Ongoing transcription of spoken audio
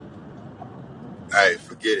Hey,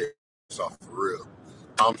 forget it. It's off for real.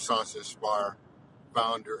 I'm Sans Inspire,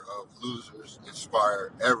 founder of Losers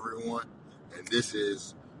Inspire Everyone, and this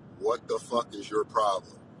is What the Fuck Is Your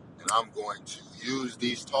Problem? And I'm going to use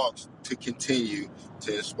these talks to continue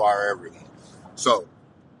to inspire everyone. So,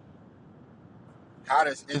 how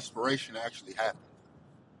does inspiration actually happen?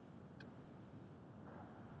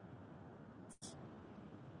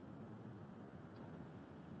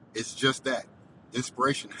 It's just that.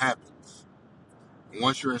 Inspiration happens. And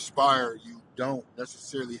once you're inspired, you don't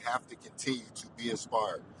necessarily have to continue to be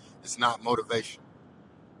inspired. It's not motivation.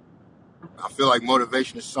 I feel like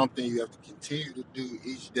motivation is something you have to continue to do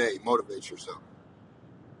each day. Motivate yourself.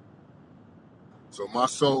 So my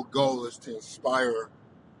sole goal is to inspire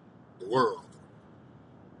the world.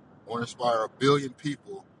 I want to inspire 1 billion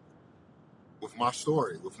people with my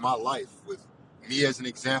story, with my life, with me as an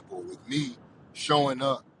example, with me showing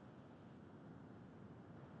up,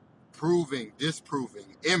 proving,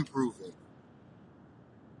 disproving, improving,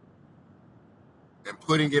 and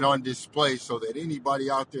putting it on display so that anybody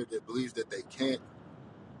out there that believes that they can't,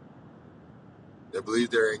 that believes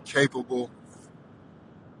they're incapable,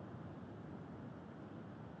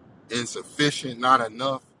 insufficient, not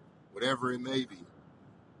enough, whatever it may be,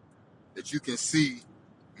 that you can see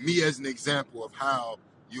me as an example of how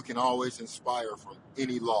you can always inspire from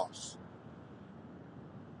any loss.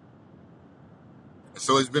 And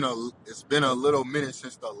so it's been a little minute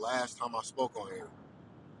since the last time I spoke on here.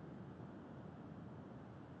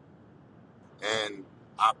 And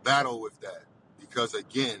I battle with that because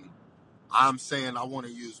again, I'm saying I want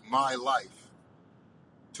to use my life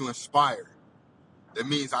to inspire. That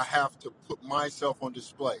means I have to put myself on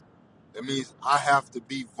display. That means I have to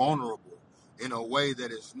be vulnerable in a way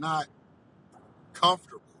that is not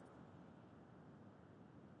comfortable.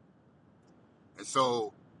 And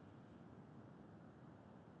so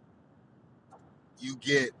you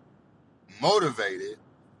get motivated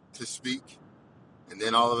to speak, and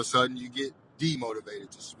then all of a sudden you get demotivated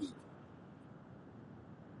to speak.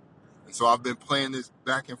 And so I've been playing this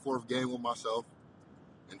back and forth game with myself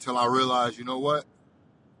until I realize, you know what?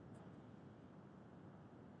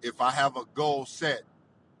 If I have a goal set,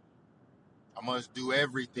 I must do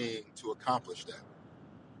everything to accomplish that.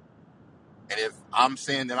 And if I'm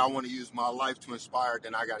saying that I want to use my life to inspire,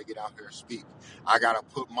 then I got to get out here and speak. I got to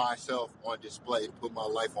put myself on display, put my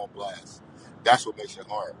life on blast. That's what makes it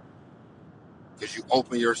hard. Because you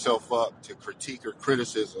open yourself up to critique or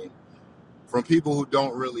criticism from people who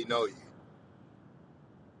don't really know you.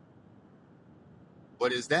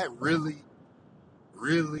 But is that really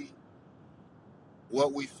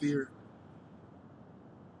what we fear?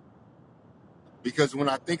 Because when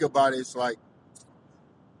I think about it, it's like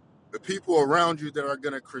the people around you that are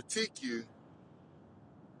going to critique you,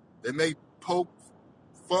 they may poke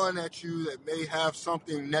fun at you, that may have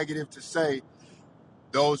something negative to say,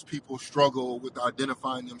 those people struggle with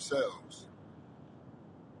identifying themselves.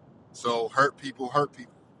 So hurt people hurt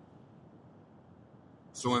people.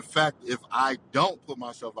 So in fact, if I don't put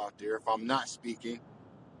myself out there, if I'm not speaking,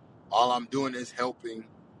 all I'm doing is helping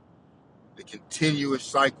the continuous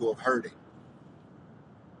cycle of hurting.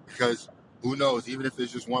 Because who knows, even if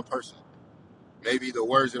it's just one person, maybe the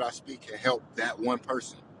words that I speak can help that one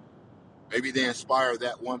person. Maybe they inspire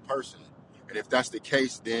that one person. And if that's the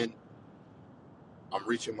case, then I'm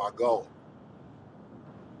reaching my goal.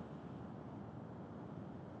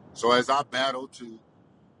 So as I battle to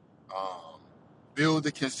build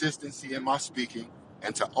the consistency in my speaking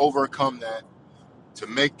and to overcome that, to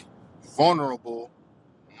make vulnerable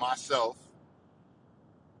myself,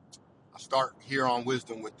 I start here on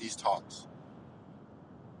Wisdom with these talks.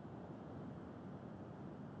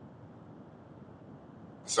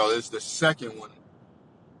 So this is the second one,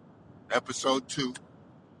 episode 2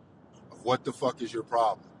 of What the Fuck Is Your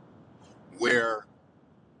Problem? Where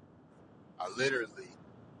I literally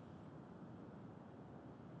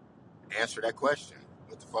answer that question.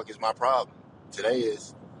 What the fuck is my problem?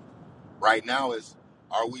 Right now is,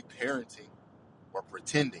 are we parenting or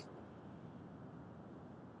pretending?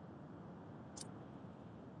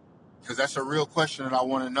 Because that's a real question that I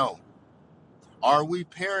want to know. Are we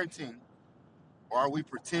parenting or are we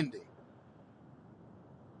pretending?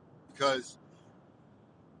 Because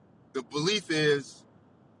the belief is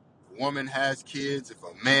if a woman has kids, if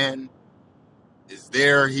a man is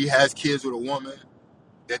there, he has kids with a woman,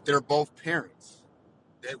 that they're both parents.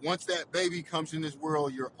 That once that baby comes in this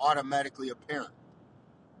world, you're automatically a parent.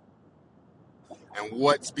 And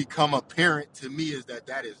what's become apparent to me is that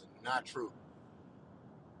that is not true.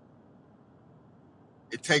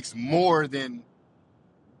 It takes more than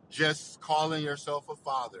just calling yourself a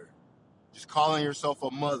father, just calling yourself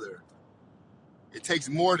a mother. It takes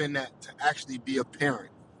more than that to actually be a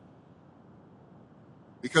parent.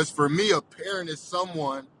 Because for me, a parent is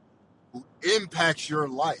someone who impacts your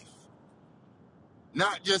life,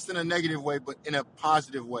 not just in a negative way, but in a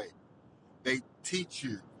positive way. They teach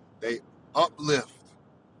you, they uplift,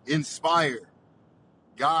 inspire,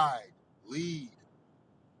 guide, lead.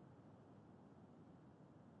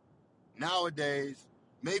 Nowadays,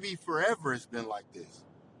 maybe forever it's been like this.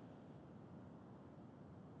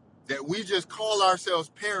 That we just call ourselves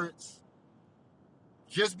parents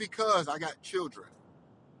just because I got children.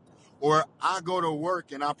 Or I go to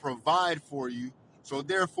work and I provide for you, so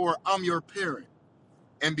therefore I'm your parent.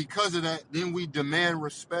 And because of that, then we demand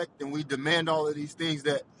respect and we demand all of these things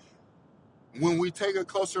that when we take a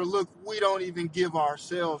closer look, we don't even give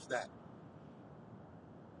ourselves that.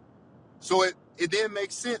 So it then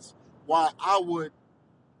makes sense why I would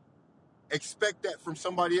expect that from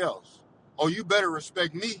somebody else. Oh, you better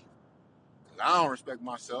respect me because I don't respect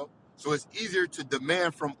myself. So it's easier to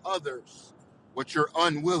demand from others what you're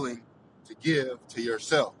unwilling to give to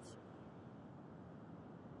yourself.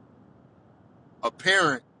 A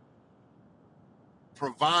parent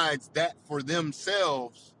provides that for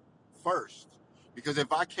themselves first. Because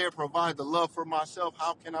if I can't provide the love for myself,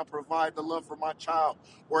 how can I provide the love for my child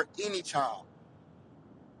or any child?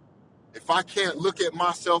 If I can't look at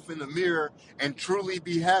myself in the mirror and truly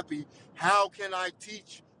be happy, how can I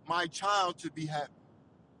teach my child to be happy?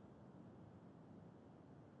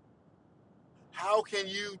 How can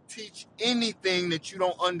you teach anything that you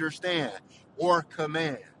don't understand or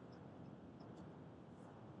command?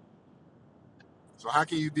 So how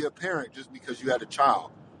can you be a parent just because you had a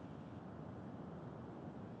child?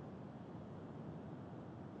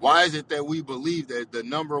 Why is it that we believe that the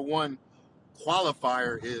number one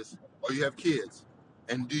qualifier is, oh, you have kids?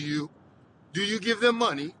 And do you give them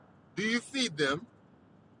money? Do you feed them?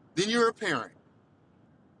 Then you're a parent.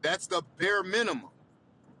 That's the bare minimum.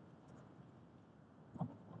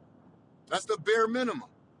 That's the bare minimum.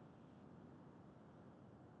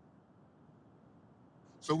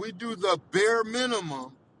 So we do the bare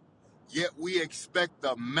minimum, yet we expect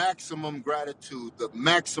the maximum gratitude, the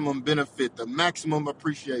maximum benefit, the maximum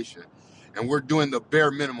appreciation. And we're doing the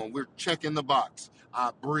bare minimum. We're checking the box.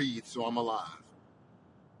 I breathe, so I'm alive.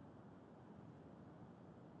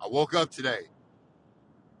 I woke up today.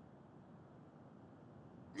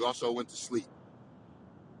 You also went to sleep.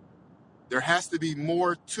 There has to be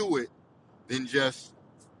more to it than just,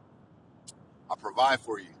 I provide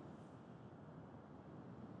for you.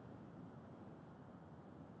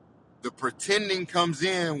 The pretending comes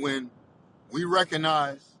in when we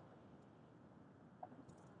recognize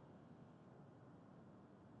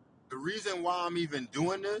the reason why I'm even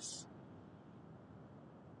doing this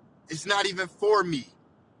is not even for me.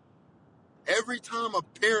 Every time a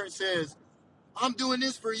parent says, I'm doing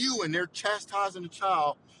this for you, and they're chastising the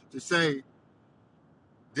child to say,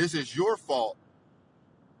 this is your fault,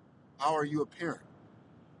 how are you a parent?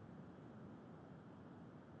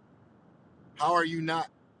 How are you not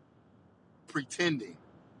pretending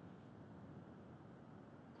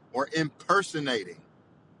or impersonating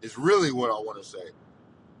is really what I want to say.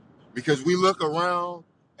 Because we look around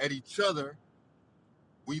at each other,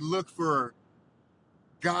 we look for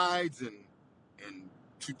guides and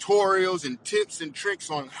tutorials and tips and tricks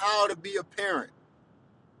on how to be a parent.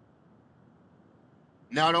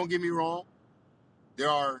 Now, don't get me wrong. There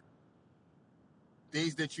are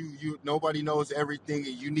things that you nobody knows everything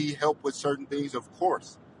and you need help with certain things, of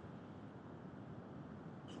course.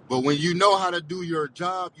 But when you know how to do your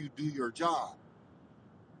job, you do your job.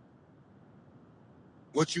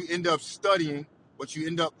 What you end up studying, what you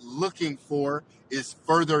end up looking for is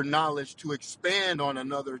further knowledge to expand on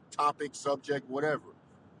another topic, subject, whatever.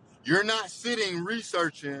 You're not sitting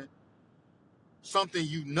researching something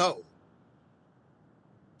you know.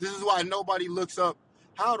 This is why nobody looks up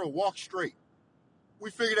how to walk straight.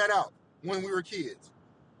 We figured that out when we were kids.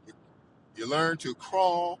 You learn to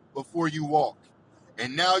crawl before you walk.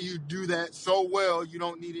 And now you do that so well, you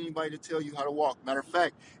don't need anybody to tell you how to walk. Matter of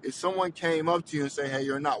fact, if someone came up to you and say, hey,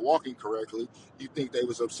 you're not walking correctly, you think they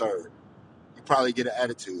was absurd. You probably get an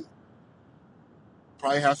attitude.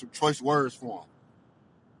 Probably have some choice words for them.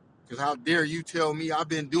 Because how dare you tell me I've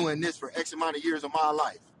been doing this for X amount of years of my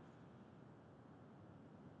life?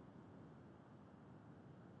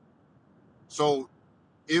 So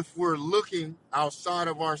if we're looking outside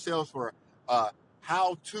of ourselves for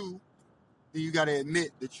how to, then you got to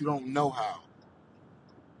admit that you don't know how.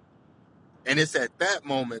 And it's at that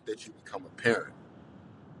moment that you become a parent.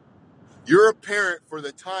 You're a parent for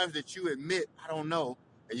the times that you admit, I don't know,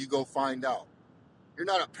 and you go find out. You're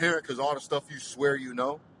not a parent because all the stuff you swear you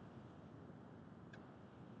know.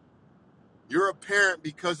 You're a parent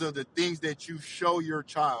because of the things that you show your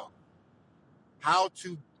child. How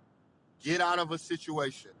to get out of a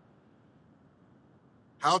situation.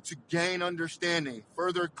 How to gain understanding,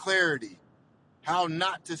 further clarity. How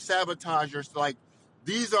not to sabotage yourself. Like,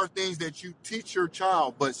 these are things that you teach your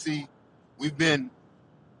child. But see, we've been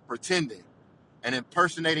pretending and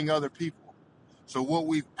impersonating other people. So what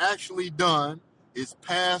we've actually done is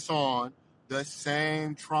pass on the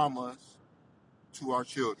same traumas to our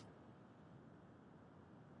children.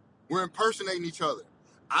 We're impersonating each other.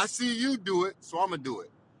 I see you do it, so I'm going to do it.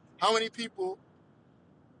 How many people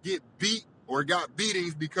get beat or got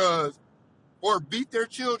beatings because, or beat their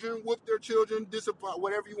children, whoop their children, discipline,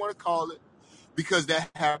 whatever you want to call it, because that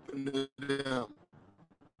happened to them?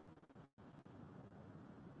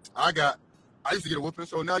 I used to get a whooping,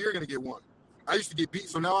 so now you're going to get one. I used to get beat,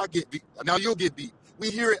 so now I get beat. Now you'll get beat. We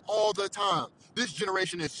hear it all the time. This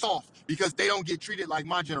generation is soft because they don't get treated like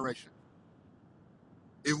my generation.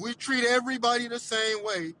 If we treat everybody the same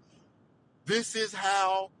way, this is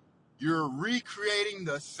how you're recreating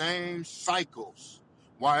the same cycles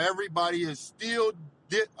while everybody is still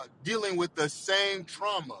dealing with the same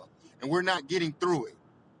trauma and we're not getting through it.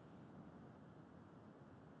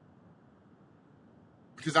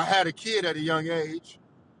 Because I had a kid at a young age,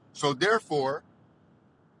 so therefore,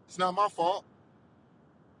 it's not my fault.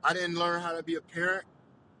 I didn't learn how to be a parent.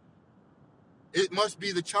 It must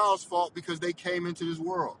be the child's fault because they came into this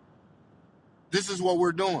world. This is what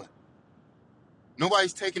we're doing.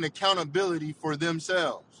 Nobody's taking accountability for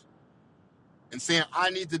themselves and saying, I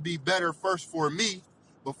need to be better first for me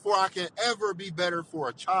before I can ever be better for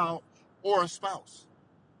a child or a spouse.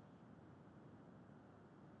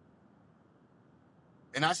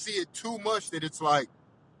 And I see it too much that it's like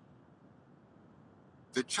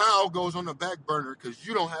the child goes on the back burner because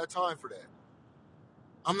you don't have time for that.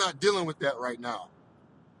 I'm not dealing with that right now.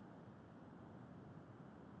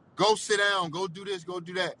 Go sit down, go do this, go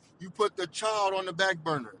do that. You put the child on the back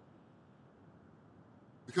burner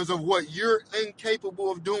because of what you're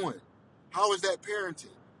incapable of doing. How is that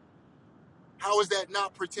parenting? How is that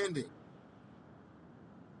not pretending?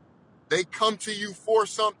 They come to you for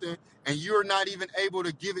something and you're not even able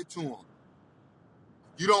to give it to them.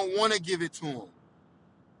 You don't want to give it to them.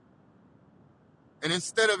 And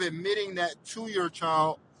instead of admitting that to your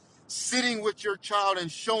child, sitting with your child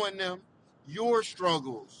and showing them your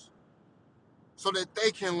struggles so that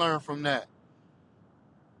they can learn from that,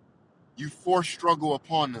 you force struggle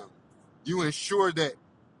upon them. You ensure that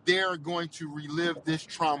they're going to relive this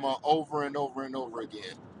trauma over and over and over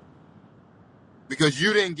again because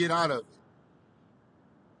you didn't get out of it.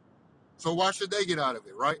 So why should they get out of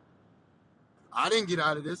it, right? I didn't get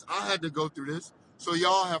out of this. I had to go through this, so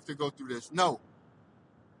y'all have to go through this. No.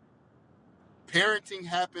 Parenting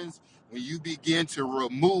happens when you begin to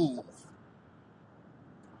remove,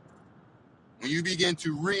 when you begin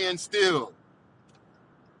to reinstill,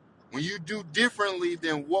 when you do differently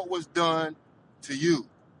than what was done to you.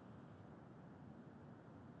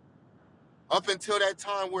 Up until that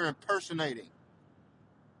time, we're impersonating.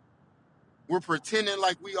 We're pretending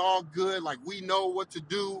like we all good, like we know what to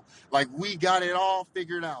do, like we got it all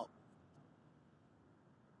figured out.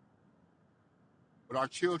 But our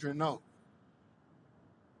children know.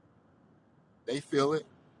 They feel it.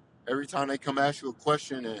 Every time they come ask you a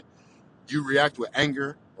question and you react with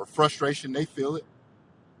anger or frustration, they feel it.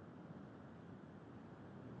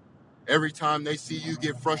 Every time they see you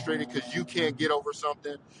get frustrated because you can't get over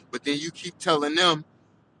something, but then you keep telling them,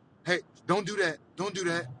 hey, don't do that, don't do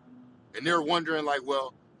that. And they're wondering like,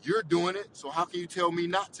 well, you're doing it, so how can you tell me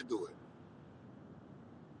not to do it?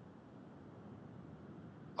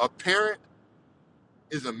 A parent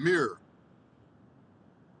is a mirror.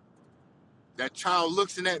 That child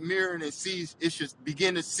looks in that mirror and it should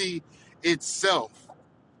begin to see itself.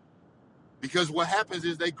 Because what happens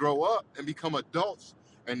is they grow up and become adults,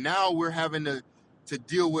 and now we're having to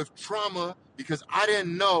deal with trauma because I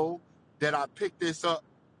didn't know that I picked this up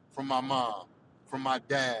from my mom, from my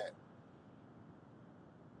dad.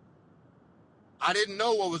 I didn't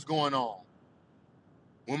know what was going on.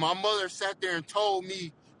 When my mother sat there and told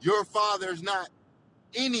me, your father's not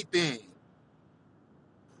anything,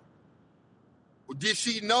 did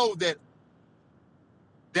she know that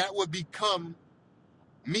that would become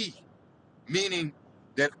me? Meaning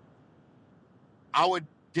that I would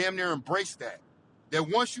damn near embrace that. That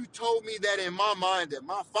once you told me that in my mind that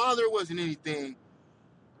my father wasn't anything,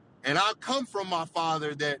 and I come from my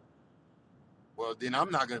father, that, well, then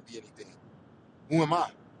I'm not going to be anything. Who am I?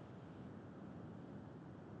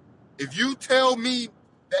 If you tell me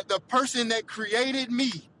that the person that created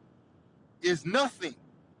me is nothing,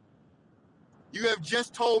 You have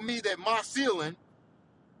just told me that my ceiling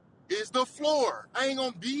is the floor. I ain't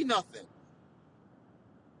gonna be nothing.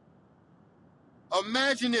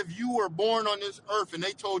 Imagine if you were born on this earth and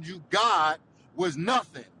they told you God was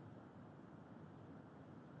nothing.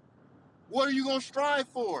 What are you gonna strive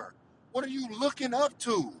for? What are you looking up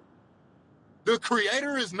to? The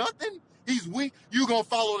creator is nothing? He's weak. You gonna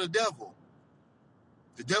follow the devil.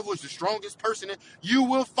 The devil is the strongest person. You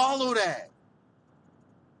will follow that.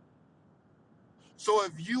 So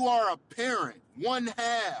if you are a parent, one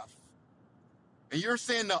half, and you're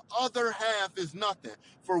saying the other half is nothing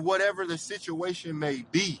for whatever the situation may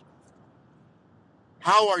be,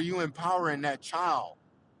 how are you empowering that child?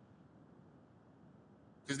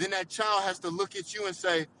 Because then that child has to look at you and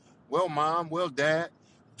say, well, mom, well, dad,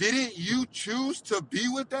 didn't you choose to be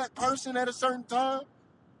with that person at a certain time?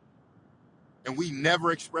 And we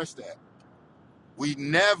never express that. We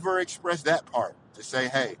never express that part to say,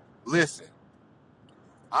 hey, listen,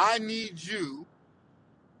 I need you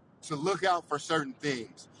to look out for certain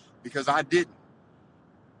things because I didn't.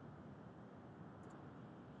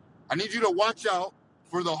 I need you to watch out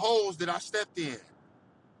for the holes that I stepped in.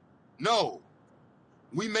 No,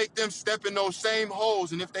 we make them step in those same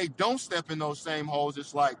holes. And if they don't step in those same holes,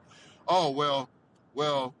 it's like, oh, well,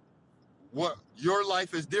 what, your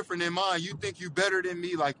life is different than mine. You think you better than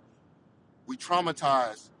me. Like, we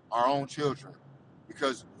traumatize our own children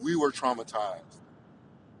because we were traumatized.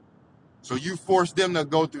 So you force them to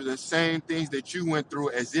go through the same things that you went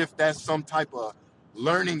through as if that's some type of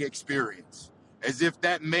learning experience, as if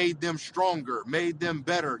that made them stronger, made them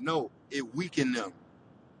better. No, it weakened them.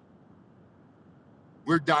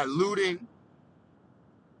 We're diluting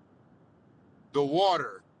the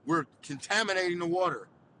water. We're contaminating the water,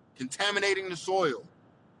 contaminating the soil.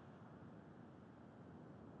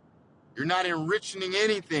 You're not enriching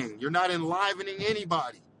anything. You're not enlivening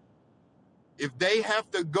anybody. If they have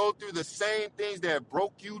to go through the same things that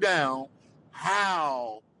broke you down,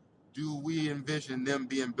 how do we envision them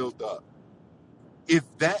being built up? If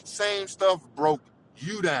that same stuff broke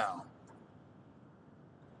you down,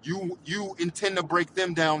 you intend to break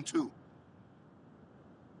them down too.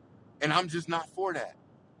 And I'm just not for that.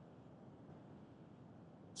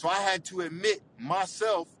 So I had to admit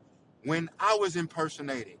myself when I was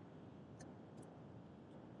impersonating,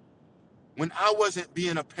 when I wasn't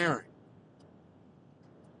being a parent.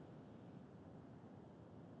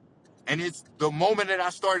 And it's the moment that I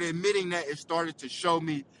started admitting that, it started to show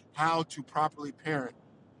me how to properly parent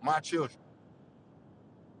my children.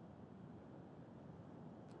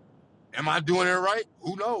 Am I doing it right?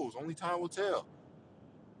 Who knows? Only time will tell.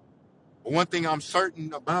 But one thing I'm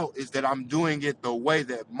certain about is that I'm doing it the way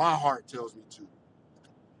that my heart tells me to.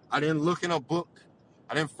 I didn't look in a book.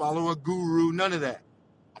 I didn't follow a guru, none of that.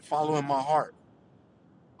 I'm following my heart.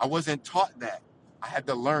 I wasn't taught that. I had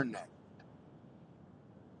to learn that.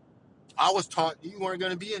 I was taught you weren't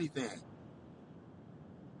going to be anything.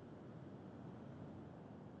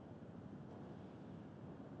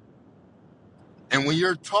 And when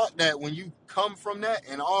you're taught that, when you come from that,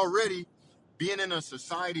 and already being in a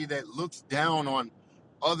society that looks down on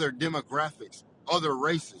other demographics, other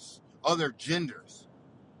races, other genders,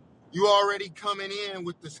 you already coming in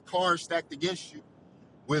with this card stacked against you,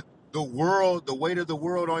 with the world, the weight of the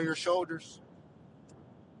world on your shoulders,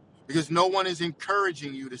 because no one is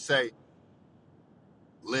encouraging you to say,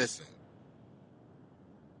 listen,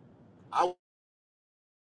 I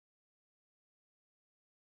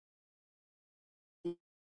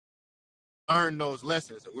learned those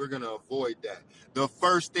lessons and we're going to avoid that. The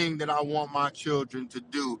first thing that I want my children to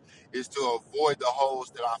do is to avoid the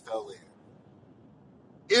holes that I fell in.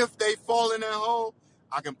 If they fall in that hole,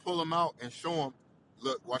 I can pull them out and show them,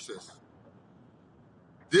 look, watch this.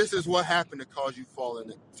 This is what happened to cause you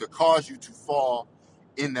to fall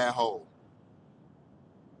in that hole.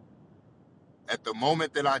 At the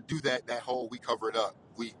moment that I do that, that hole, we cover it up.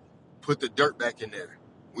 We put the dirt back in there.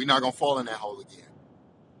 We're not going to fall in that hole again.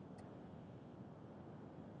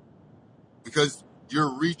 Because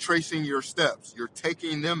you're retracing your steps. You're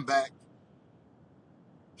taking them back,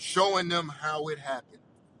 showing them how it happened.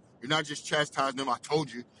 You're not just chastising them. I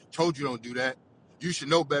told you don't do that. You should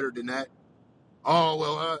know better than that. Oh,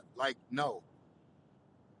 well, no.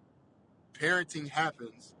 Parenting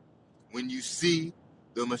happens when you see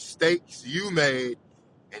the mistakes you made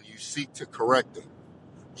and you seek to correct them.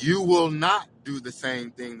 You will not do the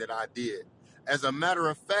same thing that I did. As a matter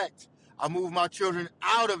of fact, I moved my children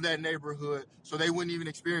out of that neighborhood so they wouldn't even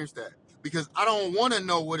experience that. Because I don't want to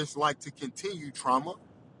know what it's like to continue trauma.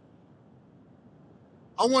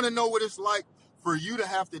 I want to know what it's like for you to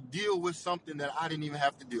have to deal with something that I didn't even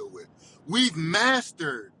have to deal with. We've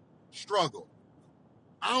mastered struggle.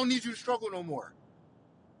 I don't need you to struggle no more.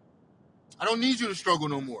 I don't need you to struggle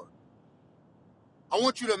no more. I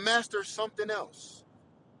want you to master something else.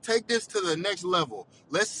 Take this to the next level.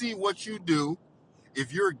 Let's see what you do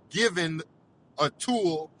if you're given a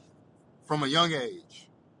tool from a young age.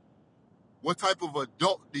 What type of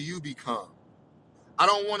adult do you become? I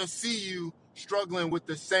don't want to see you struggling with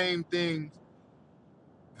the same things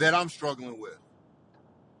that I'm struggling with.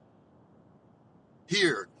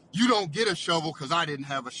 Here, you don't get a shovel because I didn't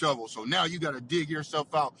have a shovel. So now you got to dig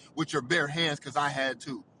yourself out with your bare hands because I had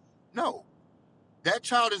to. No, that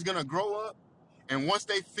child is going to grow up. And once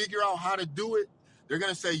they figure out how to do it, they're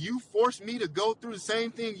going to say, you forced me to go through the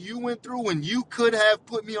same thing you went through when you could have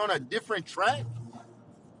put me on a different track.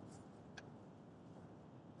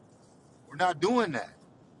 We're not doing that.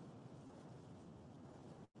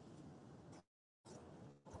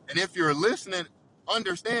 And if you're listening,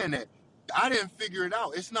 understand that I didn't figure it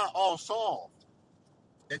out. It's not all solved.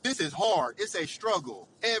 That this is hard. It's a struggle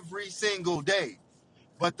every single day.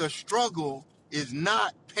 But the struggle is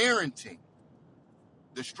not parenting.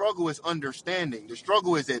 The struggle is understanding. The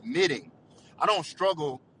struggle is admitting. I don't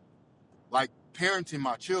struggle like parenting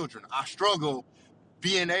my children. I struggle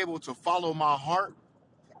being able to follow my heart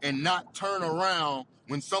and not turn around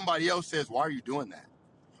when somebody else says, why are you doing that?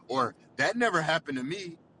 Or that never happened to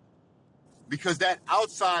me, because that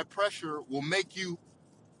outside pressure will make you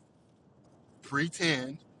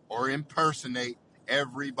pretend or impersonate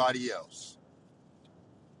everybody else.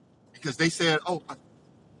 Because they said, oh,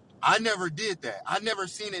 I never did that. I never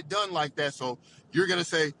seen it done like that. So you're going to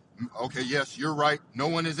say, okay, yes, you're right. No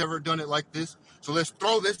one has ever done it like this. So let's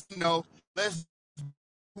throw this, let's do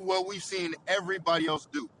what we've seen everybody else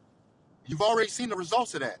do. You've already seen the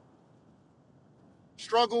results of that.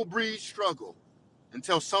 Struggle breeds struggle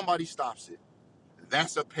until somebody stops it.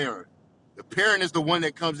 That's a parent. The parent is the one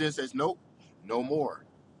that comes in and says, nope, no more.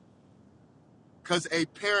 Because a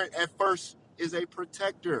parent at first is a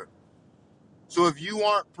protector. So if you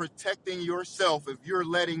aren't protecting yourself, if you're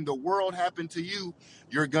letting the world happen to you,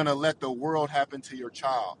 you're going to let the world happen to your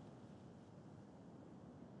child.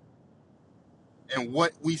 And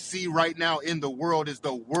what we see right now in the world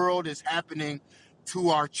is happening to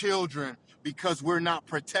our children because we're not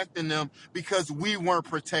protecting them, because we weren't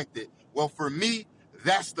protected. Well, for me,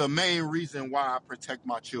 that's the main reason why I protect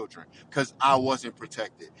my children, because I wasn't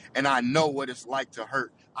protected. And I know what it's like to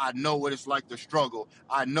hurt. I know what it's like to struggle.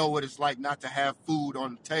 I know what it's like not to have food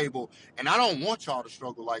on the table. And I don't want y'all to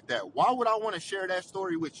struggle like that. Why would I want to share that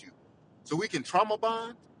story with you? So we can trauma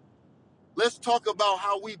bond? Let's talk about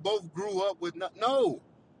how we both grew up with no.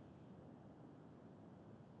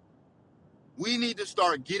 We need to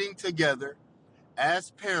start getting together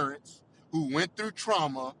as parents who went through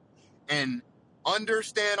trauma and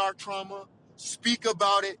understand our trauma, speak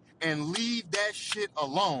about it, and leave that shit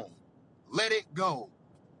alone. Let it go.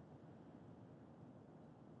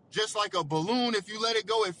 Just like a balloon, if you let it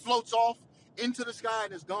go, it floats off into the sky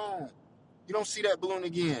and it's gone. You don't see that balloon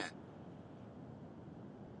again.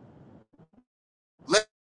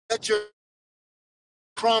 Let your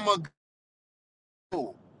trauma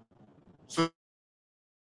go. So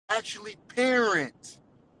actually parent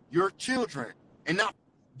your children and not,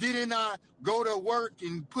 didn't I go to work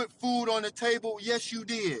and put food on the table? Yes, you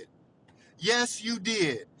did. Yes, you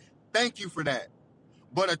did. Thank you for that.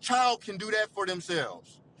 But a child can do that for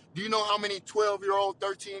themselves. Do you know how many 12-year-old,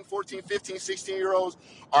 13, 14, 15, 16-year-olds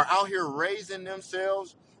are out here raising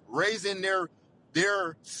themselves, raising their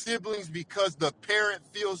siblings because the parent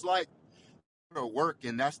feels like to work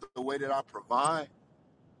and that's the way that I provide?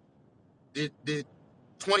 Did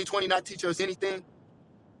 2020 not teach us anything?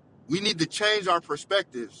 We need to change our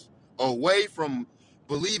perspectives away from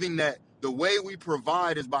believing that the way we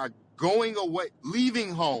provide is by going away,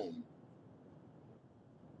 leaving home.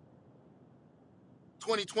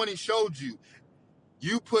 2020 showed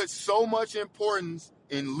you put so much importance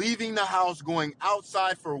in leaving the house, going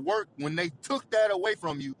outside for work. When they took that away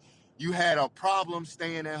from you, you had a problem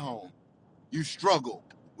staying at home. You struggled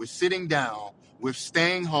with sitting down, with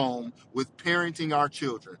staying home, with parenting our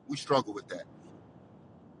children. We struggle with that.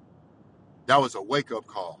 That was a wake-up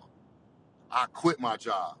call. I quit my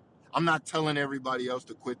job. I'm not telling everybody else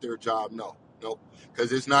to quit their job. No,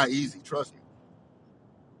 because it's not easy. Trust me.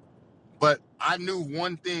 But I knew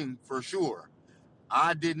one thing for sure.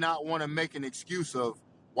 I did not want to make an excuse of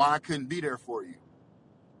why I couldn't be there for you.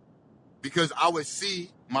 Because I would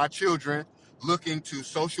see my children looking to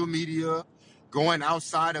social media, going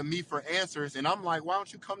outside of me for answers. And I'm like, why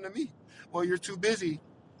don't you come to me? Well, you're too busy.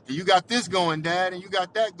 And you got this going, Dad, and you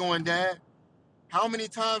got that going, Dad. How many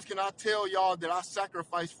times can I tell y'all that I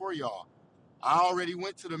sacrificed for y'all? I already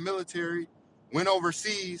went to the military went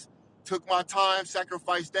overseas, took my time,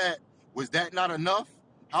 sacrificed that. Was that not enough?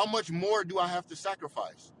 How much more do I have to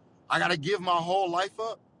sacrifice? I got to give my whole life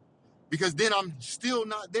up because then I'm still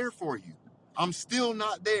not there for you. I'm still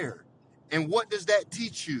not there. And what does that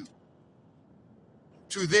teach you?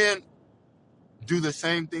 To then do the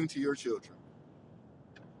same thing to your children.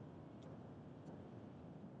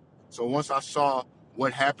 So once I saw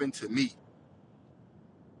what happened to me,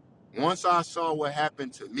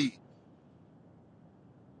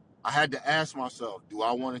 I had to ask myself, do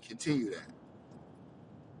I want to continue that?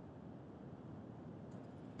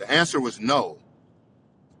 The answer was no.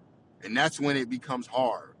 And that's when it becomes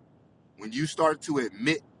hard. When you start to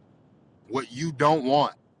admit what you don't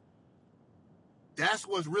want, that's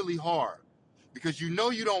what's really hard. Because you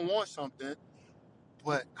know you don't want something,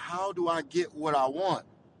 but how do I get what I want?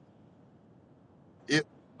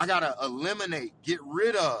 I got to eliminate, get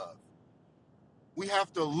rid of. We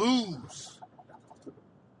have to lose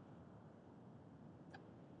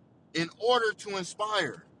in order to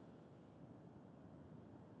inspire.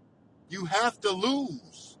 You have to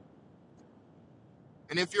lose.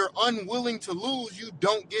 And if you're unwilling to lose, you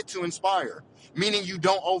don't get to inspire, meaning you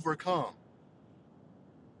don't overcome.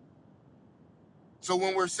 So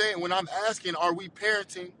when I'm asking, are we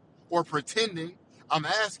parenting or pretending? I'm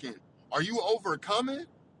asking, are you overcoming?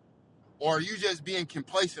 Or are you just being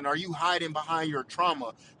complacent? Are you hiding behind your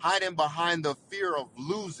trauma, hiding behind the fear of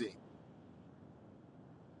losing?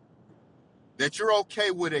 That you're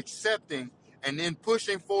okay with accepting and then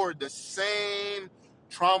pushing forward the same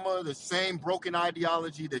trauma, the same broken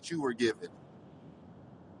ideology that you were given.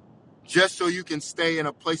 Just so you can stay in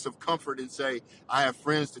a place of comfort and say, I have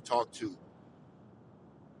friends to talk to.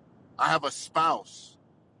 I have a spouse.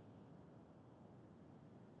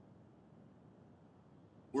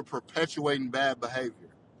 We're perpetuating bad behavior.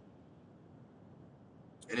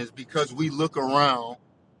 And it's because we look around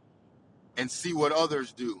and see what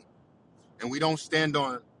others do. And we don't stand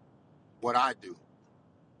on what I do.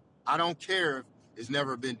 I don't care if it's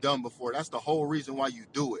never been done before. That's the whole reason why you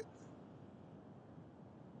do it.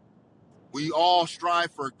 We all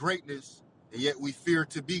strive for greatness, and yet we fear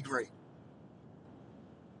to be great.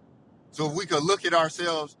 So if we could look at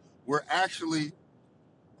ourselves, we're actually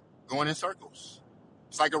going in circles.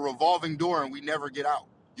 It's like a revolving door, and we never get out.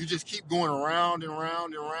 You just keep going around and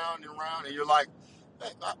round and round and round, and you're like, hey,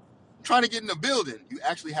 I'm trying to get in the building. You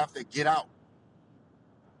actually have to get out.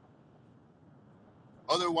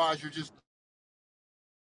 Otherwise, you're just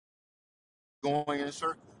going in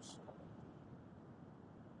circles.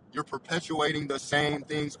 You're perpetuating the same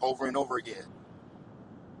things over and over again.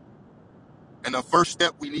 And the first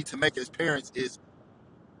step we need to make as parents is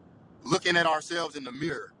looking at ourselves in the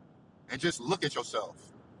mirror and just look at yourself.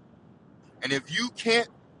 And if you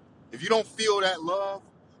don't feel that love,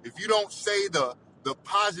 if you don't say the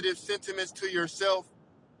positive sentiments to yourself,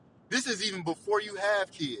 this is even before you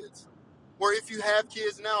have kids. Or if you have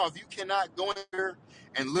kids now, if you cannot go in there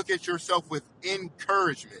and look at yourself with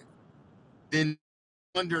encouragement, then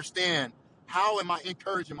understand, how am I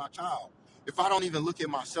encouraging my child if I don't even look at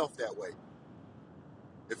myself that way?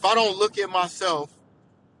 If I don't look at myself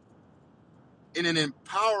in an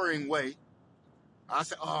empowering way, I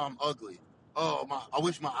say, oh, I'm ugly. Oh, I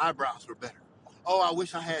wish my eyebrows were better. Oh, I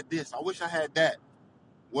wish I had this. I wish I had that.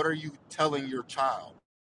 What are you telling your child?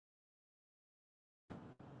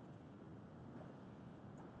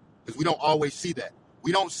 Because we don't always see that.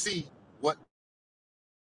 We don't see what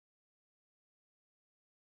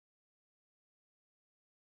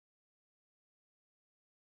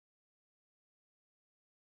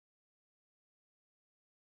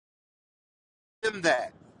them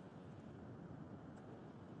that.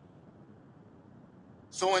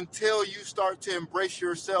 So until you start to embrace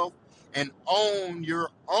yourself and own your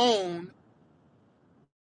own,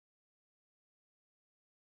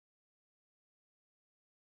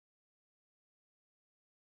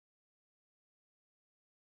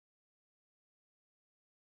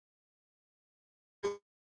 you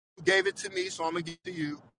gave it to me, so I'm going to give it to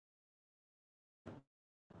you.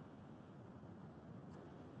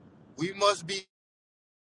 We must be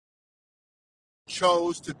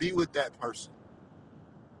chose to be with that person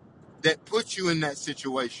that put you in that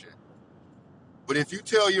situation. But if you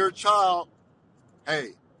tell your child, hey,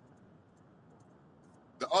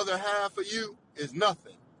 the other half of you is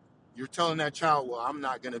nothing, you're telling that child, well, I'm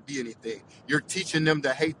not going to be anything. You're teaching them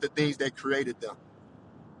to hate the things that created them.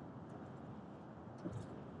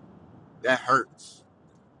 That hurts.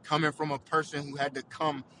 Coming from a person who had to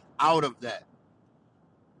come out of that.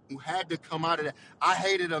 I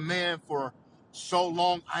hated a man for so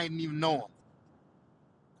long, I didn't even know him.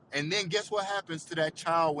 And then guess what happens to that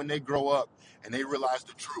child when they grow up and they realize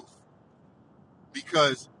the truth?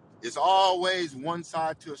 Because it's always one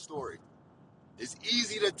side to a story. It's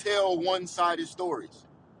easy to tell one-sided stories.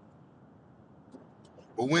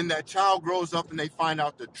 But when that child grows up and they find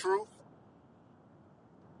out the truth,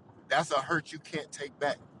 that's a hurt you can't take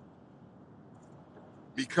back.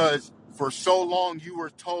 Because for so long you were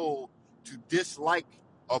told to dislike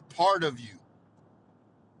a part of you,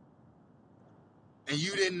 and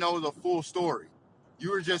you didn't know the full story.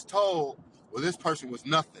 You were just told, well, this person was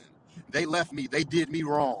nothing. They left me. They did me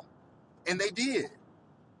wrong. And they did.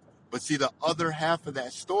 But see, the other half of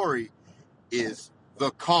that story is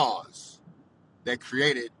the cause that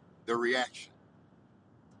created the reaction.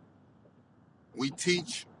 We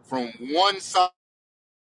teach from one side.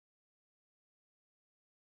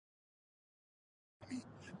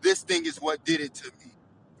 This thing is what did it to me.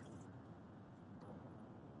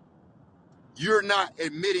 You're not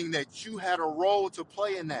admitting that you had a role to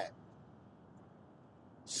play in that.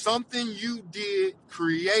 Something you did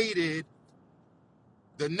created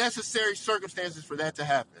the necessary circumstances for that to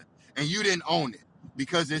happen, and you didn't own it,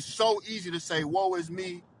 because it's so easy to say, woe is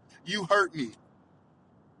me, you hurt me.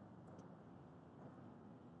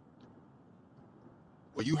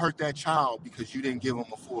 Well, you hurt that child because you didn't give them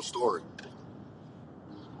a full story.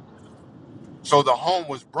 So the home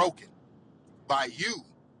was broken by you,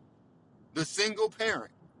 the single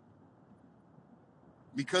parent,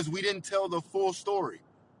 because we didn't tell the full story.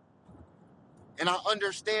 And I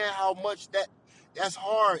understand how much that's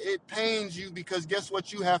hard. It pains you, because guess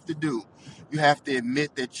what you have to do? You have to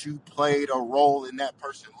admit that you played a role in that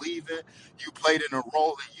person leaving. You played in a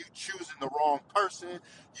role in you choosing the wrong person.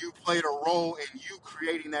 You played a role in you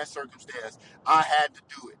creating that circumstance. I had to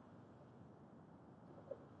do it.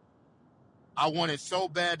 I wanted so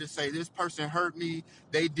bad to say, this person hurt me.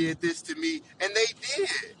 They did this to me. And they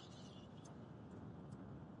did.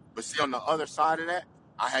 But see, on the other side of that,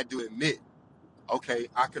 I had to admit, okay,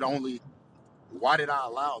 why did I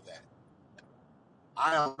allow that?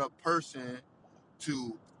 I allowed a person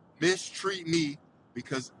to mistreat me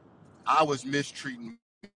because I was mistreating.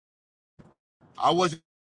 I wasn't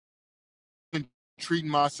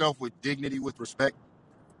treating myself with dignity, with respect,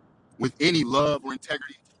 with any love or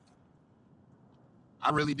integrity. I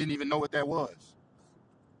really didn't even know what that was.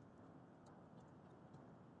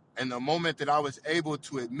 And the moment that I was able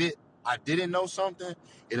to admit I didn't know something,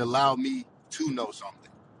 it allowed me to know something.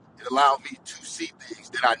 It allowed me to see things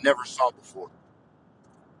that I never saw before.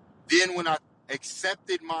 Then when I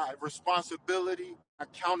accepted my responsibility,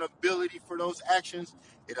 accountability for those actions,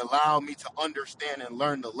 it allowed me to understand and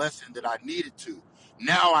learn the lesson that I needed to.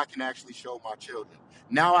 Now I can actually show my children.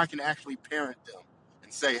 Now I can actually parent them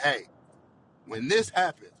and say, hey, when this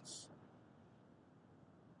happens,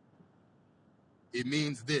 it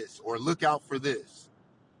means this, or look out for this.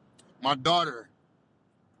 My daughter,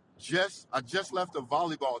 I just left a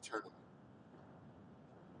volleyball tournament.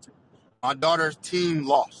 My daughter's team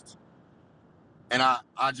lost. And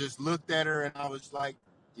I just looked at her and I was like,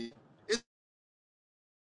 it's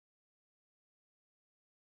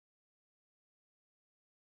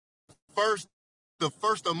the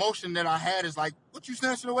first emotion that I had is like, what you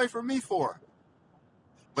snatching away from me for?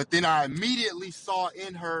 But then I immediately saw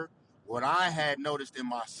in her what I had noticed in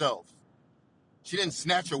myself. She didn't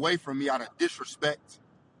snatch away from me out of disrespect.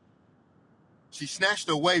 She snatched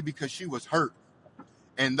away because she was hurt.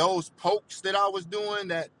 And those pokes that I was doing,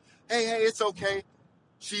 that, hey, it's okay.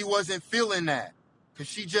 She wasn't feeling that because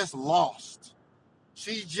she just lost.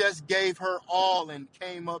 She just gave her all and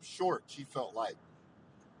came up short, she felt like.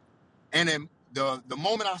 And then the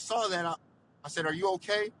moment I saw that, I said, are you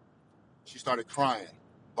okay? She started crying,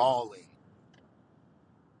 bawling.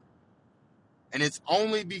 And it's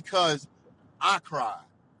only because I cried.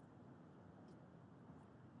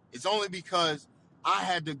 It's only because I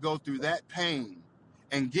had to go through that pain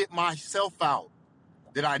and get myself out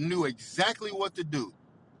that I knew exactly what to do.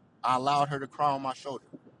 I allowed her to cry on my shoulder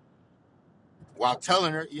while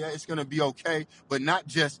telling her, yeah, it's going to be okay, but not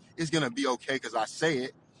just it's going to be okay because I say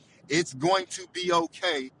it. It's going to be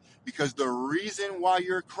okay because the reason why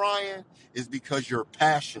you're crying is because you're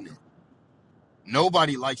passionate.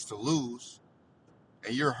 Nobody likes to lose,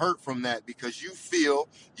 and you're hurt from that because you feel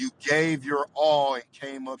you gave your all and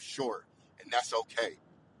came up short, and that's okay.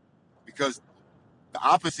 Because the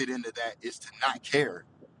opposite end of that is to not care,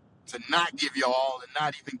 to not give your all and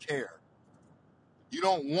not even care. You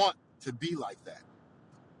don't want to be like that.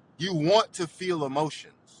 You want to feel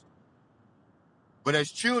emotions. But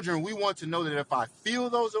as children, we want to know that if I feel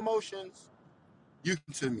those emotions, you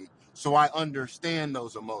can to me. So I understand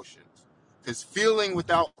those emotions. Because feeling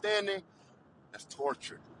without understanding, that's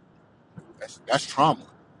torture. That's trauma.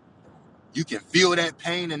 You can feel that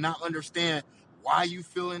pain and not understand why you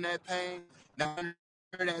feeling that pain, not understand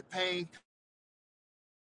where that pain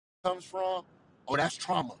comes from. Oh, that's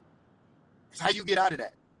trauma. It's how you get out of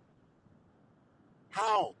that.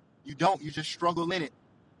 How? You don't. You just struggle in it.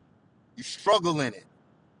 You struggle in it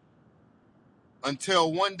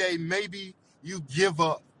until one day maybe you give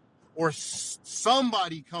up or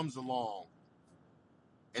somebody comes along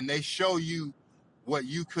and they show you what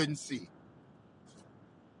you couldn't see.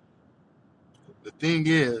 The thing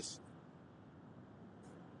is,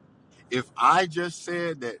 if I just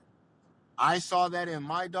said that I saw that in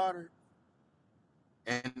my daughter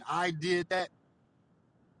and I did that,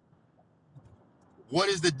 what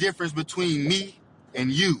is the difference between me and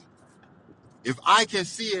you? If I can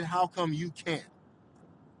see it, how come you can't?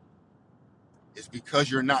 It's because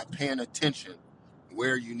you're not paying attention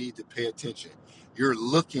where you need to pay attention. You're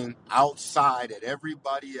looking outside at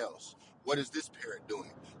everybody else. What is this parent doing?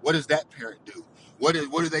 What does that parent do? What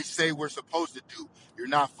do they say we're supposed to do? You're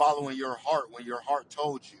not following your heart when your heart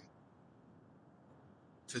told you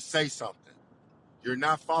to say something. You're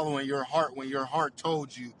not following your heart when your heart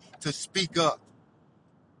told you to speak up.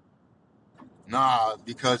 Nah,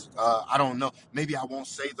 because I don't know. Maybe I won't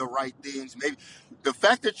say the right things. Maybe the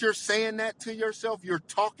fact that you're saying that to yourself, you're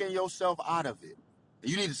talking yourself out of it.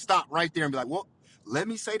 You need to stop right there and be like, well, let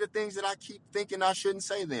me say the things that I keep thinking I shouldn't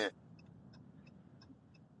say then.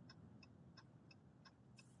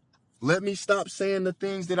 Let me stop saying the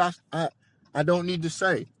things that I don't need to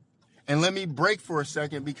say. And let me break for a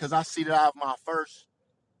second because I see that I have my first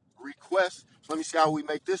request. So let me see how we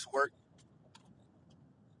make this work.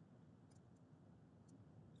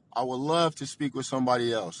 I would love to speak with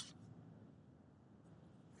somebody else.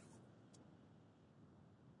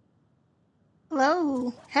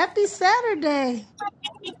 Hello. Happy Saturday.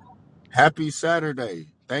 Happy Saturday.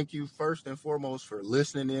 Thank you first and foremost for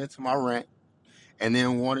listening in to my rant and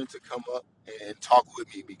then wanting to come up and talk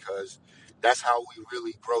with me because that's how we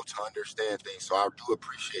really grow to understand things. So I do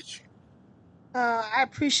appreciate you. I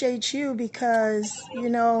appreciate you because,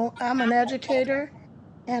 I'm an educator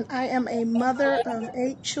and I am a mother of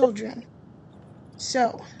 8 children.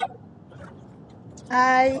 So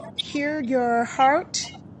I hear your heart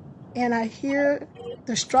and I hear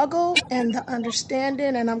the struggle and the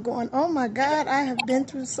understanding, and I'm going, oh my God, I have been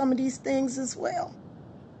through some of these things as well.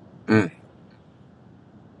 Mm.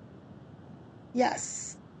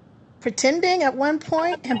 Yes. Pretending at one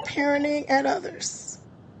point and parenting at others.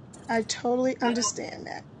 I totally understand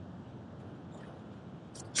that.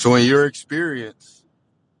 So in your experience,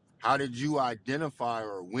 how did you identify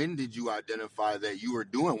or when did you identify that you were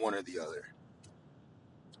doing one or the other?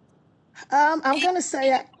 I'm going to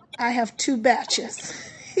say I have two batches.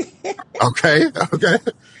 Okay, okay,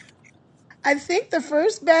 I think the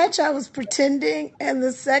first batch I was pretending, and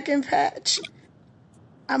the second batch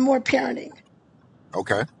I'm more parenting.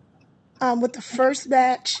 okay. With the first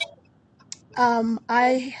batch,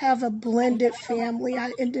 I have a blended family.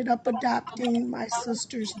 I ended up adopting my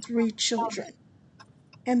sister's 3 children,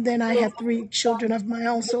 and then I had 3 children of my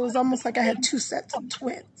own. So it was almost like I had 2 sets of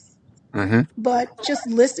twins. Mm-hmm. But just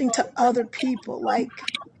listening to other people, like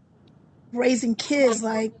raising kids,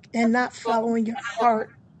 and not following your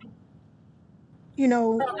heart, you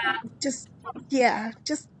know, just, yeah,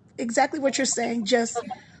 just exactly what you're saying. Just,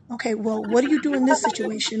 okay, well, what do you do in this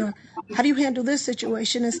situation? Or how do you handle this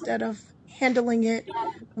situation, instead of handling it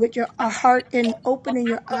with your a heart and opening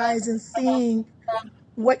your eyes and seeing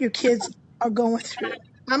what your kids are going through.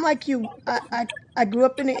 I'm like you. I grew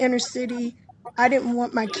up in the inner city. I didn't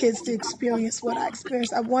want my kids to experience what I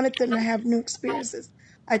experienced. I wanted them to have new experiences.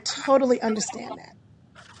 I totally understand that.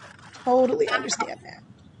 Totally understand that.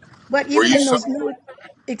 But Were even you in so? those new I'm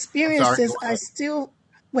sorry. experiences, I still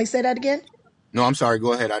wait, say that again. No, I'm sorry.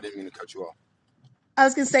 Go ahead. I didn't mean to cut you off. I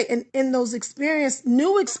was gonna say in those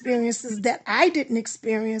new experiences that I didn't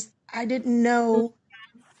experience, I didn't know,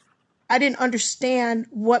 I didn't understand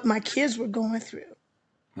what my kids were going through.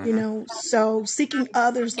 Mm-hmm. So seeking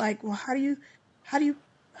others, like, well, how do you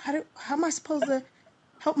how am I supposed to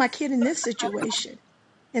help my kid in this situation,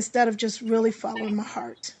 instead of just really following my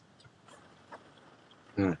heart.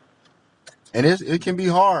 Mm. And it can be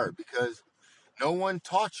hard because no one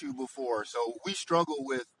taught you before. So we struggle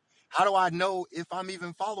with how do I know if I'm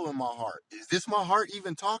even following my heart? Is this my heart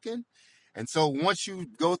even talking? And so once you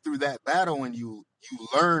go through that battle and you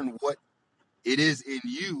learn what it is in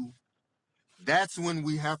you, that's when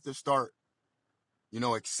we have to start,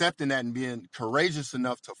 accepting that and being courageous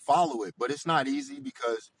enough to follow it. But it's not easy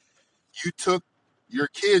because you took your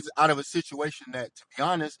kids out of a situation that, to be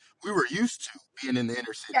honest, we were used to being in the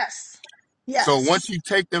inner city. Yes. So once Yes. you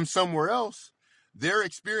take them somewhere else, they're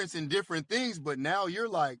experiencing different things, but now you're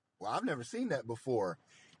like, well, I've never seen that before.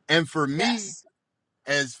 And for me, Yes.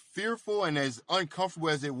 as fearful and as uncomfortable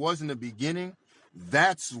as it was in the beginning,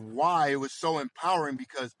 that's why it was so empowering,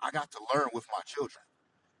 because I got to learn with my children.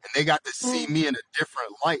 And they got to see Mm, me in a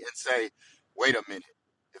different light and say, wait a minute,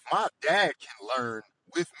 if my dad can learn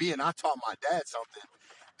with me and I taught my dad something,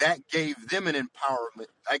 that gave them an empowerment.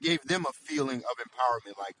 I gave them a feeling of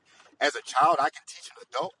empowerment. Like, as a child, I can teach an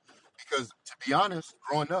adult, because to be honest,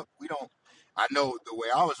 growing up, we don't, I know the way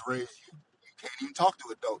I was raised, you can't even talk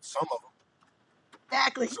to adults, some of them.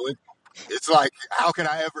 exactly. So it's like, how can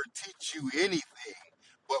I ever teach you anything?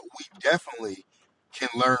 But we definitely can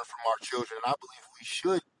learn from our children. And I believe we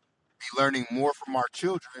should be learning more from our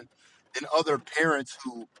children than other parents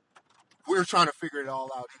who we're trying to figure it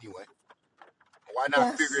all out anyway. Why not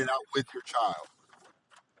figure Yes. it out with your child?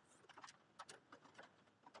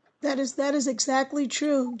 That is exactly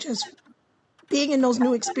true. Just being in those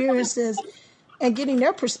new experiences and getting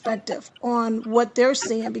their perspective on what they're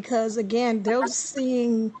seeing, because again, they're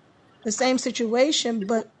seeing the same situation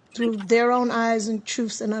but through their own eyes and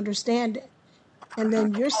truths and understanding. And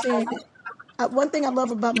then you're seeing it. One thing I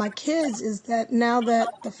love about my kids is that now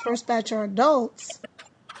that the first batch are adults,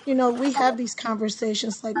 we have these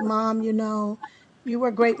conversations like, Mom, you were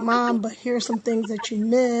a great mom, but here are some things that you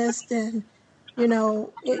missed. And,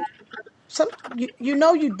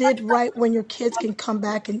 you did right when your kids can come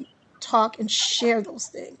back and talk and share those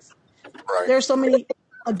things. Right. There are so many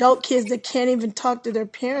adult kids that can't even talk to their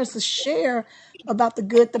parents to share about the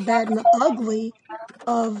good, the bad, and the ugly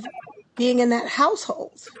of being in that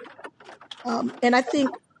household. And I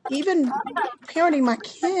think even parenting my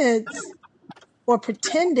kids or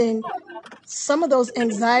pretending, some of those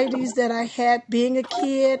anxieties that I had being a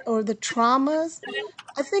kid or the traumas,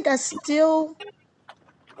 I think I still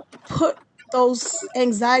put those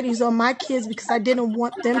anxieties on my kids because I didn't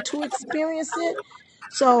want them to experience it.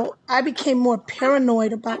 So I became more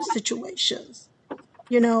paranoid about situations,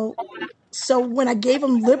 you know. So when I gave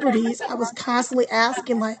them liberties, I was constantly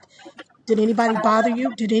asking, like, did anybody bother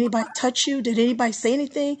you? Did anybody touch you? Did anybody say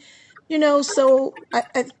anything? So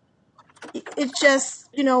it just,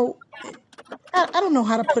 I don't know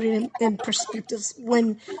how to put it in perspectives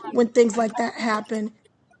when things like that happen.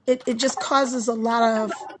 It just causes a lot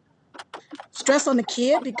of stress on the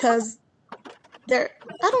kid because they're,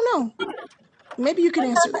 I don't know. Maybe you can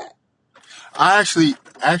answer that. I actually,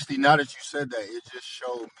 now that you said that, it just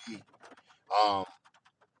showed me, um,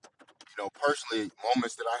 personally,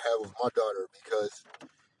 moments that I have with my daughter, because,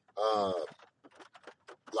 uh,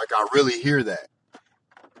 like, I really hear that,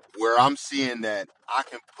 where I'm seeing that I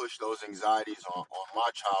can push those anxieties on my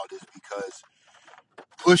child is because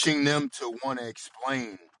pushing them to want to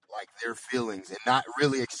explain like their feelings and not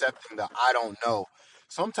really accepting the I don't know.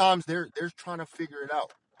 Sometimes they're trying to figure it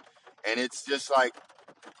out. And it's just like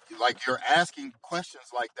you're asking questions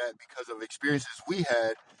like that because of experiences we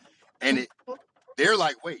had, and they're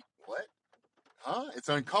like, "Wait, what? Huh?" It's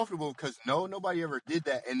uncomfortable because nobody ever did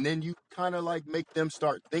that, and then you kind of like make them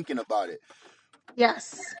start thinking about it.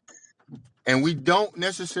 Yes. And we don't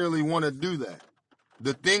necessarily want to do that.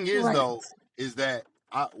 The thing is, Right. though, is that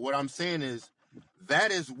what I'm saying is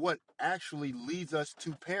that is what actually leads us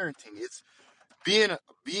to parenting. It's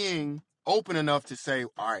being open enough to say,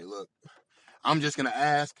 all right, look, I'm just gonna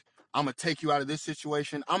ask. I'm gonna take you out of this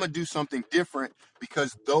situation. I'm gonna do something different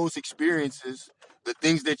because those experiences, the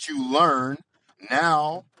things that you learn,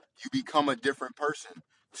 now you become a different person.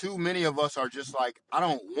 Too many of us are just like, I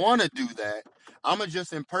don't want to do that. I'm gonna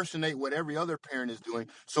just impersonate what every other parent is doing,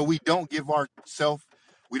 so we don't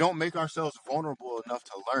make ourselves vulnerable enough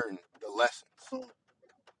to learn the lessons,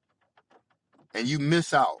 and you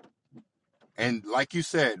miss out. And like you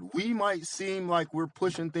said, we might seem like we're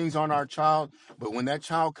pushing things on our child, but when that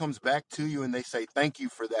child comes back to you and they say, thank you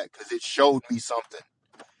for that, because it showed me something,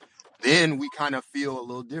 then we kind of feel a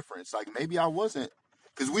little different. It's like maybe I wasn't,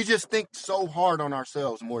 because we just think so hard on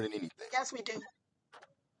ourselves more than anything. Yes, we do.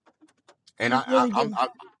 And We really do.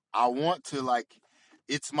 I want to, like,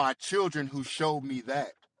 it's my children who showed me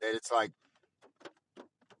that it's like,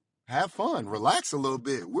 have fun, relax a little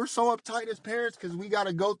bit. We're so uptight as parents because we got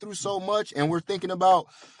to go through so much, and we're thinking about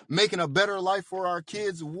making a better life for our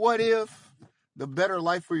kids. What if the better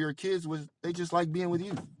life for your kids was they just like being with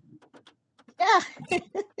you? Yeah.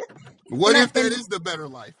 What And I if that and is the better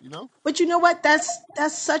life? but you know what? That's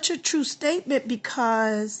such a true statement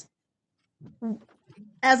because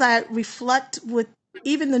as I reflect with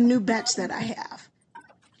even the new batch that I have,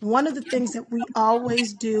 one of the things that we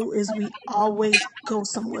always do is we always go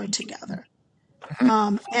somewhere together.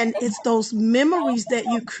 And it's those memories that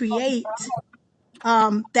you create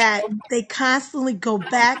that they constantly go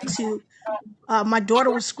back to. My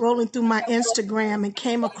daughter was scrolling through my Instagram and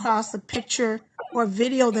came across a picture or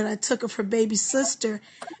video that I took of her baby sister.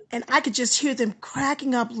 And I could just hear them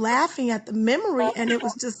cracking up, laughing at the memory. And it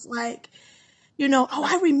was just like, oh,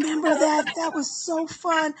 I remember that. That was so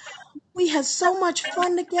fun. We had so much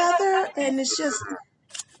fun together. And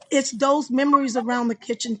it's those memories around the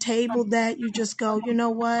kitchen table that you just go, you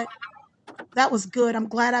know what? That was good. I'm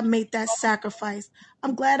glad I made that sacrifice.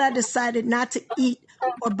 I'm glad I decided not to eat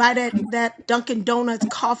or buy that Dunkin' Donuts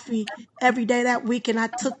coffee every day that week. And I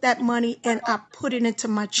took that money and I put it into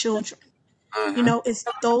my children. Hmm. It's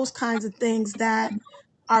those kinds of things that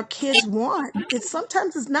our kids want.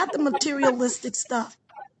 Sometimes it's not the materialistic stuff.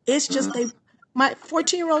 It's just Hmm. my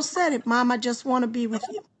 14-year-old said it, Mom, I just want to be with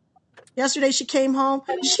you. Yesterday she came home.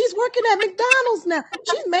 She's working at McDonald's now.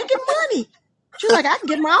 She's making money. She's like, I can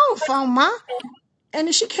get my own phone, Ma. And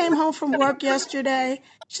then she came home from work yesterday.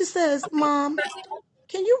 She says, Mom,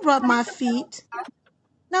 can you rub my feet?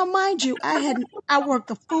 Now, mind you, I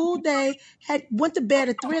worked a full day, went to bed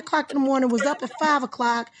at 3 o'clock in the morning, was up at 5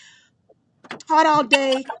 o'clock, taught all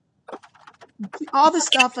day, all the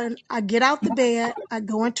stuff, and I get out the bed, I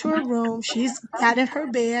go into her room, she's got in her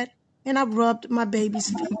bed, and I rubbed my baby's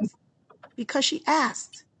feet because she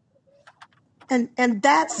asked. And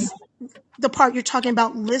that's the part you're talking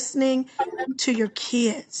about, listening to your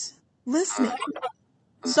kids. Listening.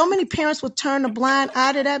 So many parents would turn a blind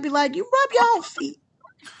eye to that, be like, you rub your own feet.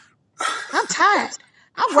 I'm tired.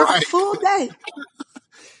 I worked a Right. full day.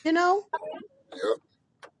 You know, Yep.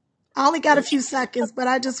 I only got a That's, few seconds, but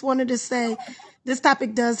I just wanted to say this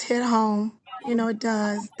topic does hit home. It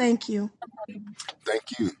does. Thank you. thank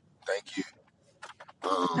you. Thank you.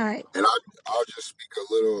 All right. And I'll just speak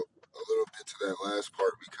a little bit to that last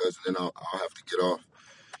part because then I'll have to get off.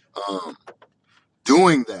 Um,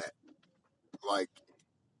 doing that, like,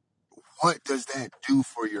 what does that do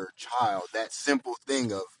for your child? That simple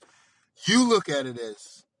thing of you look at it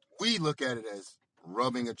as we look at it as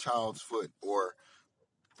rubbing a child's foot, or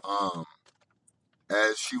um,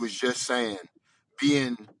 as she was just saying,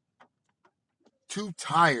 being too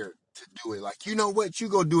tired to do it. Like, you know what? You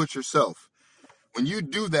go do it yourself. When you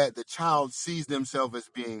do that, the child sees themselves as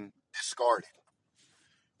being discarded.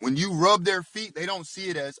 When you rub their feet, they don't see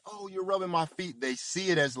it as, oh, you're rubbing my feet. They see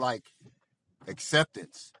it as like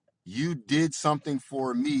acceptance. You did something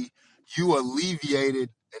for me. You alleviated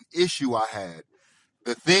an issue I had.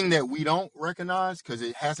 The thing that we don't recognize because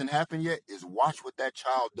it hasn't happened yet is watch what that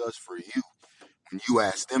child does for you when you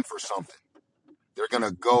ask them for something. They're going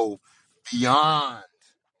to go beyond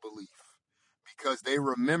belief because they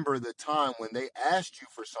remember the time when they asked you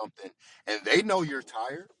for something and they know you're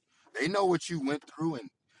tired. They know what you went through and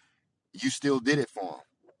you still did it for them.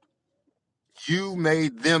 You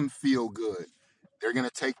made them feel good. They're going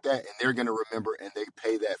to take that and they're going to remember and they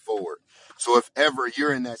pay that forward. So if ever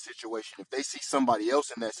you're in that situation, if they see somebody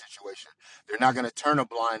else in that situation, they're not going to turn a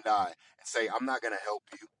blind eye and say, I'm not going to help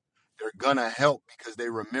you. They're going to help because they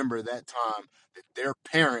remember that time that their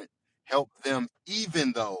parent helped them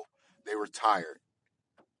even though they were tired.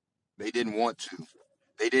 They didn't want to.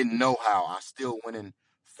 They didn't know how. I still went and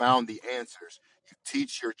found the answers. You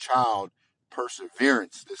teach your child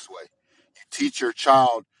perseverance this way. You teach your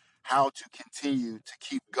child how to continue to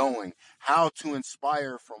keep going, how to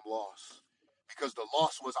inspire from loss. Because the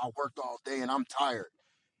loss was I worked all day and I'm tired.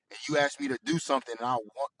 And you asked me to do something and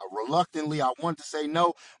reluctantly I wanted to say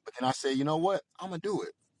no, but then I said, you know what? I'm going to do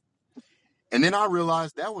it. And then I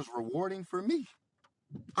realized that was rewarding for me.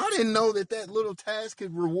 I didn't know that that little task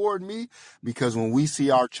could reward me because when we see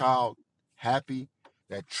our child happy,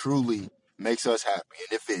 that truly makes us happy.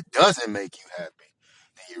 And if it doesn't make you happy,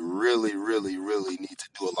 then you really, really, really need to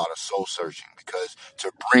do a lot of soul searching because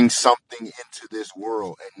to bring something into this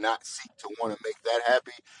world and not seek to want to make that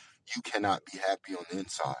happy, you cannot be happy on the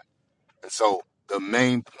inside. And so the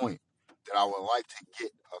main point that I would like to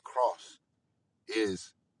get across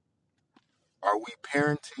is, are we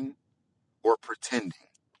parenting or pretending?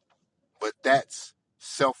 But that's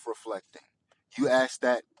self-reflecting. You ask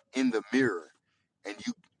that in the mirror and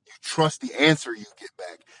you trust the answer you get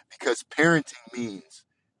back because parenting means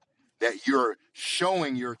that you're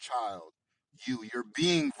showing your child you're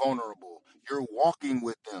being vulnerable, you're walking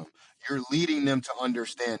with them, you're leading them to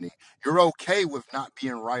understanding. You're okay with not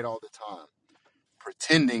being right all the time.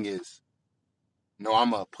 Pretending is, no,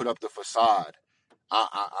 I'm going to put up the facade.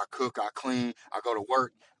 I cook, I clean, I go to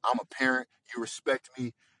work, I'm a parent, you respect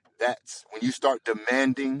me. That's when you start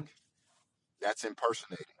demanding, that's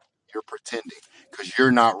impersonating. You're pretending because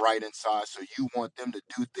you're not right inside. So you want them to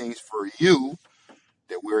do things for you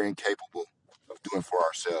that we're incapable of doing for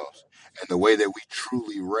ourselves. And the way that we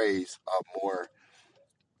truly raise a more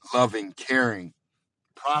loving, caring,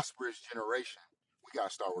 prosperous generation, we got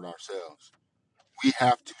to start with ourselves. We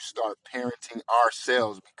have to start parenting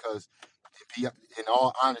ourselves because, in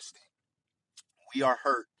all honesty, we are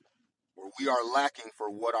hurt or we are lacking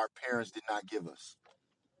for what our parents did not give us.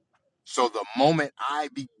 So the moment I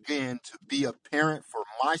begin to be a parent for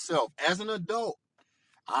myself as an adult,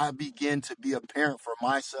 I begin to be a parent for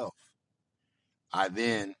myself. I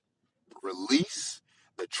then release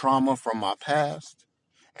the trauma from my past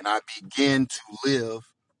and I begin to live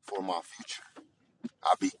for my future.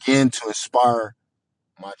 I begin to inspire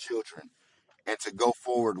my children and to go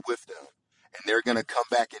forward with them. And they're going to come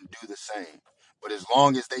back and do the same. But as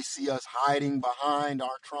long as they see us hiding behind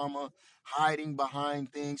our trauma, hiding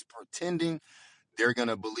behind things, pretending, they're going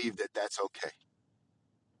to believe that that's okay.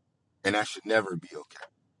 And that should never be okay.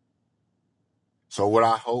 So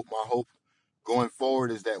my hope going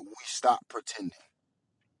forward is that we stop pretending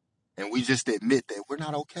and we just admit that we're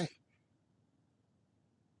not okay.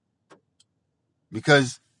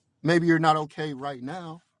 Because maybe you're not okay right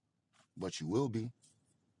now, but you will be.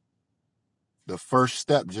 The first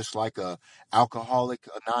step, just like a alcoholic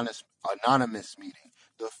anonymous meeting,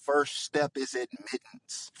 the first step is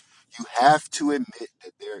admittance. You have to admit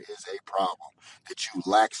that there is a problem, that you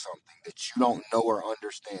lack something, that you don't know or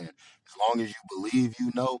understand. As long as you believe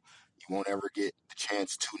you know, you won't ever get the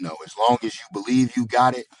chance to know. As long as you believe you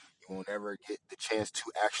got it, you won't ever get the chance to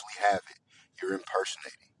actually have it. You're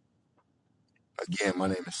impersonating. Again, my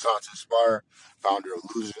name is Sans Inspire, founder of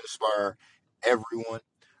Losers Inspire. Everyone,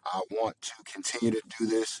 I want to continue to do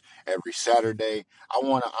this every Saturday. I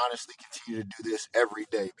want to honestly continue to do this every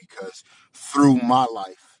day because through my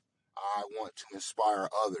life, I want to inspire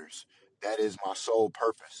others. That is my sole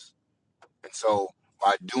purpose. And so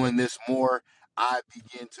by doing this more, I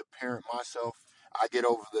begin to parent myself. I get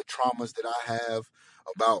over the traumas that I have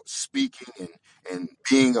about speaking and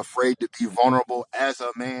being afraid to be vulnerable as a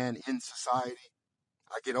man in society.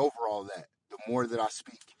 I get over all that. The more that I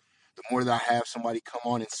speak, the more that I have somebody come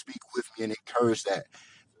on and speak with me and encourage that.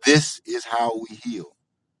 This is how we heal.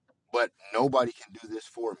 But nobody can do this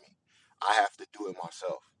for me. I have to do it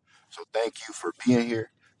myself. So thank you for being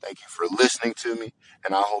here. Thank you for listening to me.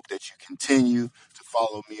 And I hope that you continue to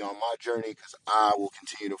follow me on my journey because I will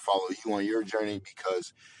continue to follow you on your journey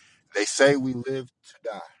because they say we live to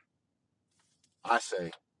die. I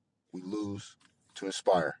say we lose to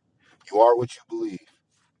inspire. You are what you believe.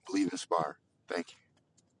 Believe, inspire. Thank you.